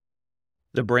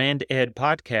The Brand Ed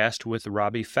Podcast with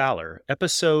Robbie Fowler,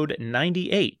 Episode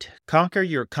 98, Conquer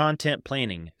Your Content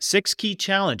Planning, 6 Key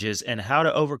Challenges and How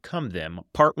to Overcome Them,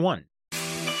 Part 1.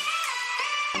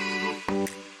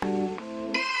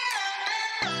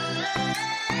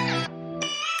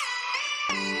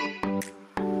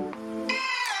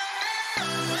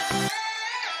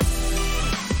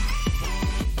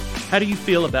 How do you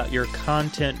feel about your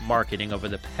content marketing over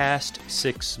the past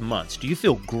 6 months? Do you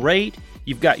feel great?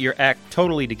 You've got your act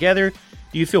totally together?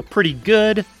 Do you feel pretty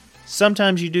good?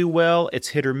 Sometimes you do well, it's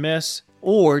hit or miss.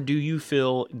 Or do you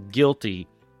feel guilty?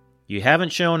 You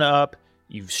haven't shown up,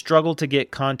 you've struggled to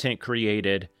get content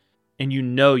created, and you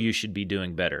know you should be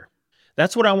doing better.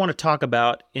 That's what I want to talk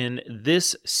about in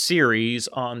this series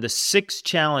on the 6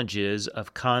 challenges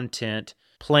of content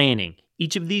planning.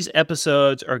 Each of these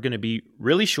episodes are going to be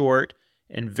really short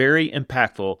and very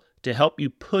impactful to help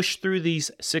you push through these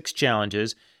 6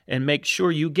 challenges and make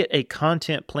sure you get a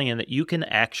content plan that you can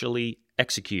actually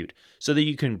execute so that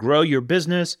you can grow your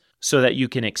business, so that you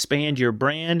can expand your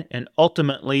brand, and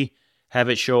ultimately have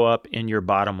it show up in your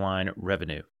bottom line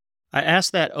revenue. I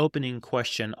ask that opening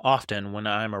question often when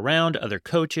I'm around other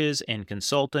coaches and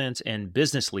consultants and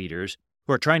business leaders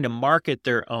who are trying to market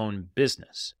their own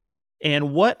business.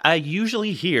 And what I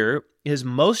usually hear is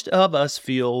most of us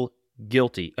feel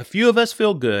guilty. A few of us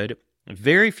feel good,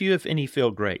 very few, if any,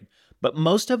 feel great. But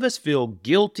most of us feel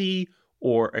guilty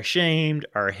or ashamed,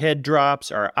 our head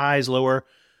drops, our eyes lower,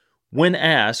 when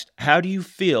asked, how do you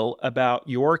feel about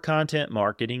your content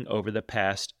marketing over the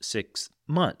past 6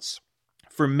 months?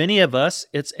 For many of us,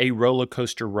 it's a roller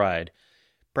coaster ride.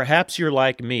 Perhaps you're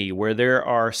like me, where there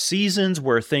are seasons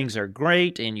where things are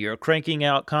great and you're cranking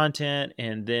out content,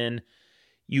 and then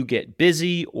you get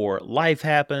busy or life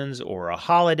happens or a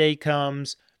holiday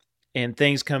comes and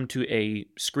things come to a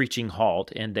screeching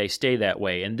halt and they stay that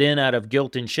way. And then out of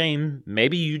guilt and shame,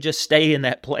 maybe you just stay in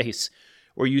that place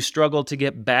or you struggle to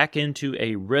get back into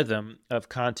a rhythm of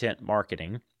content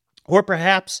marketing. Or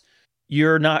perhaps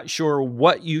you're not sure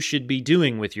what you should be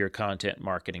doing with your content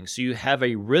marketing. So you have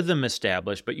a rhythm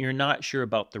established, but you're not sure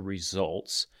about the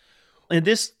results. In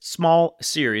this small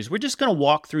series, we're just going to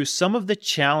walk through some of the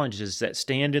challenges that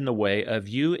stand in the way of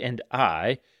you and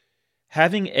I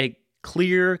having a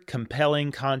clear,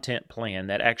 compelling content plan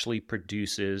that actually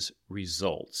produces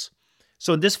results.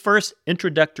 So in this first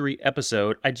introductory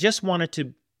episode, I just wanted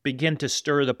to begin to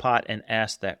stir the pot and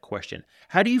ask that question.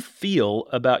 How do you feel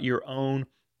about your own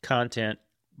content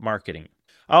marketing?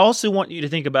 I also want you to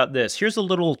think about this. Here's a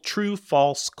little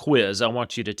true-false quiz I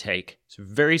want you to take. It's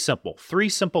very simple. 3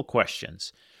 simple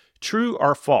questions. True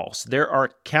or false? There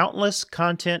are countless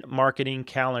content marketing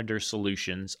calendar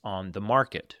solutions on the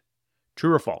market.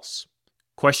 True or false?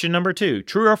 Question number 2.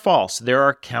 True or false? There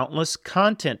are countless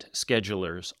content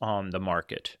schedulers on the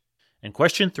market. And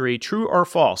question 3. True or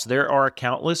false? There are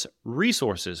countless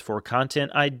resources for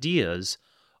content ideas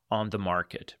on the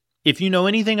market. If you know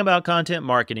anything about content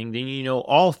marketing, then you know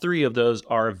all 3 of those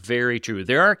are very true.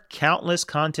 There are countless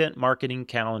content marketing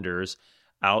calendars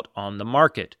out on the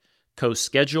market.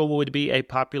 CoSchedule would be a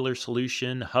popular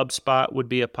solution. HubSpot would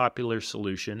be a popular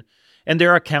solution. And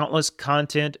there are countless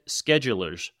content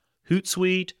schedulers.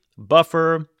 Hootsuite,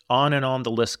 Buffer, on and on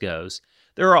the list goes.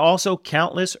 There are also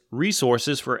countless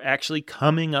resources for actually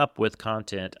coming up with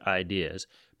content ideas.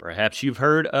 Perhaps you've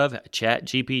heard of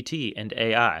ChatGPT and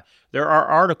AI. There are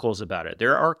articles about it.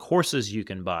 There are courses you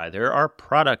can buy. There are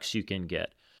products you can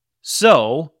get.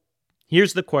 So,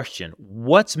 here's the question.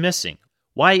 What's missing?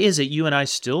 Why is it you and I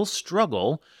still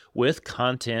struggle with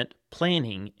content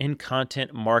planning and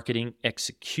content marketing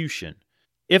execution?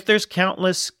 If there's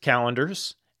countless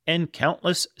calendars and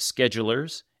countless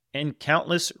schedulers and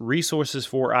countless resources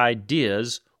for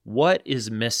ideas, what is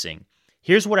missing?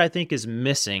 Here's what I think is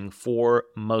missing for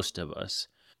most of us.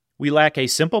 We lack a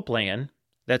simple plan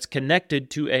that's connected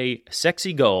to a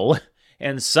sexy goal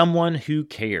and someone who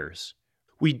cares.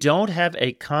 We don't have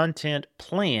a content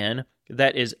plan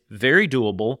that is very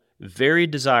doable, very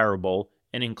desirable,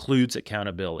 and includes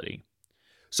accountability.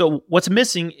 So what's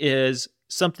missing is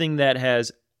something that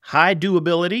has high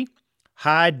doability,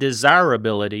 high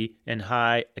desirability, and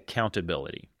high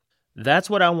accountability. That's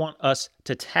what I want us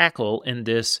to tackle in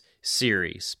this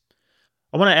series.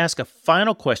 I want to ask a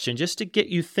final question just to get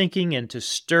you thinking and to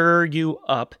stir you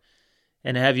up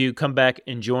and have you come back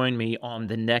and join me on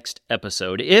the next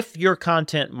episode. If your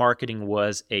content marketing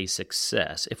was a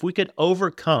success, if we could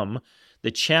overcome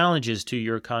the challenges to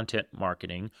your content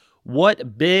marketing,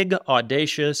 what big,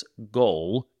 audacious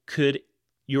goal could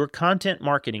your content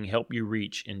marketing help you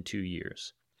reach in 2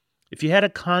 years? If you had a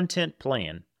content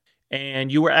plan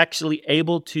and you were actually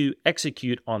able to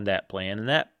execute on that plan, and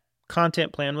that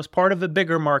content plan was part of a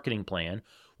bigger marketing plan,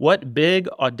 what big,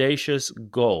 audacious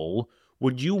goal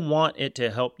would you want it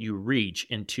to help you reach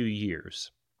in 2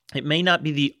 years? It may not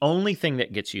be the only thing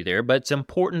that gets you there, but it's an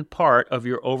important part of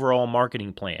your overall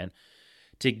marketing plan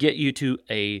to get you to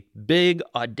a big,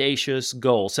 audacious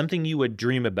goal, something you would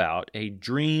dream about, a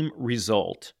dream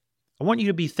result. I want you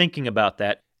to be thinking about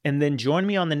that, and then join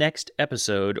me on the next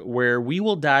episode where we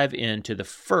will dive into the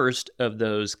first of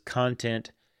those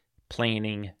content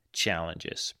planning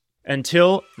challenges.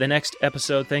 Until the next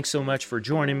episode, thanks so much for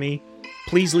joining me.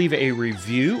 Please leave a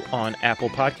review on Apple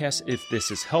Podcasts if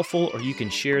this is helpful, or you can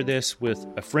share this with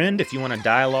a friend if you want to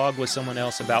dialogue with someone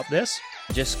else about this.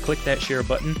 Just click that share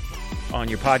button on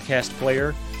your podcast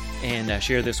player and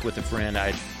share this with a friend.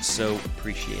 I'd so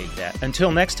appreciate that.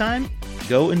 Until next time,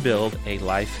 go and build a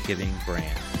life-giving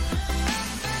brand.